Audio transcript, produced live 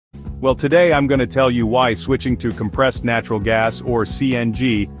Well, today I'm going to tell you why switching to compressed natural gas, or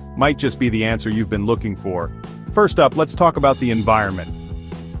CNG, might just be the answer you've been looking for. First up, let's talk about the environment.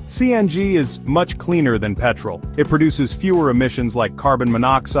 CNG is much cleaner than petrol. It produces fewer emissions like carbon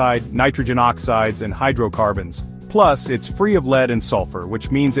monoxide, nitrogen oxides, and hydrocarbons. Plus, it's free of lead and sulfur, which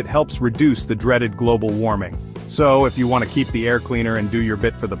means it helps reduce the dreaded global warming. So, if you want to keep the air cleaner and do your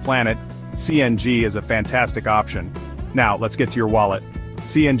bit for the planet, CNG is a fantastic option. Now, let's get to your wallet.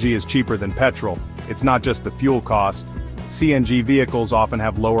 CNG is cheaper than petrol. It's not just the fuel cost. CNG vehicles often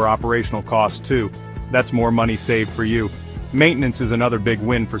have lower operational costs too. That's more money saved for you. Maintenance is another big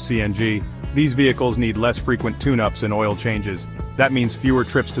win for CNG. These vehicles need less frequent tune-ups and oil changes. That means fewer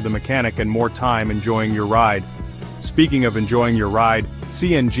trips to the mechanic and more time enjoying your ride. Speaking of enjoying your ride,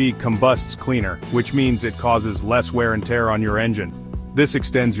 CNG combusts cleaner, which means it causes less wear and tear on your engine. This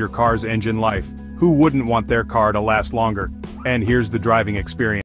extends your car's engine life. Who wouldn't want their car to last longer? And here's the driving experience.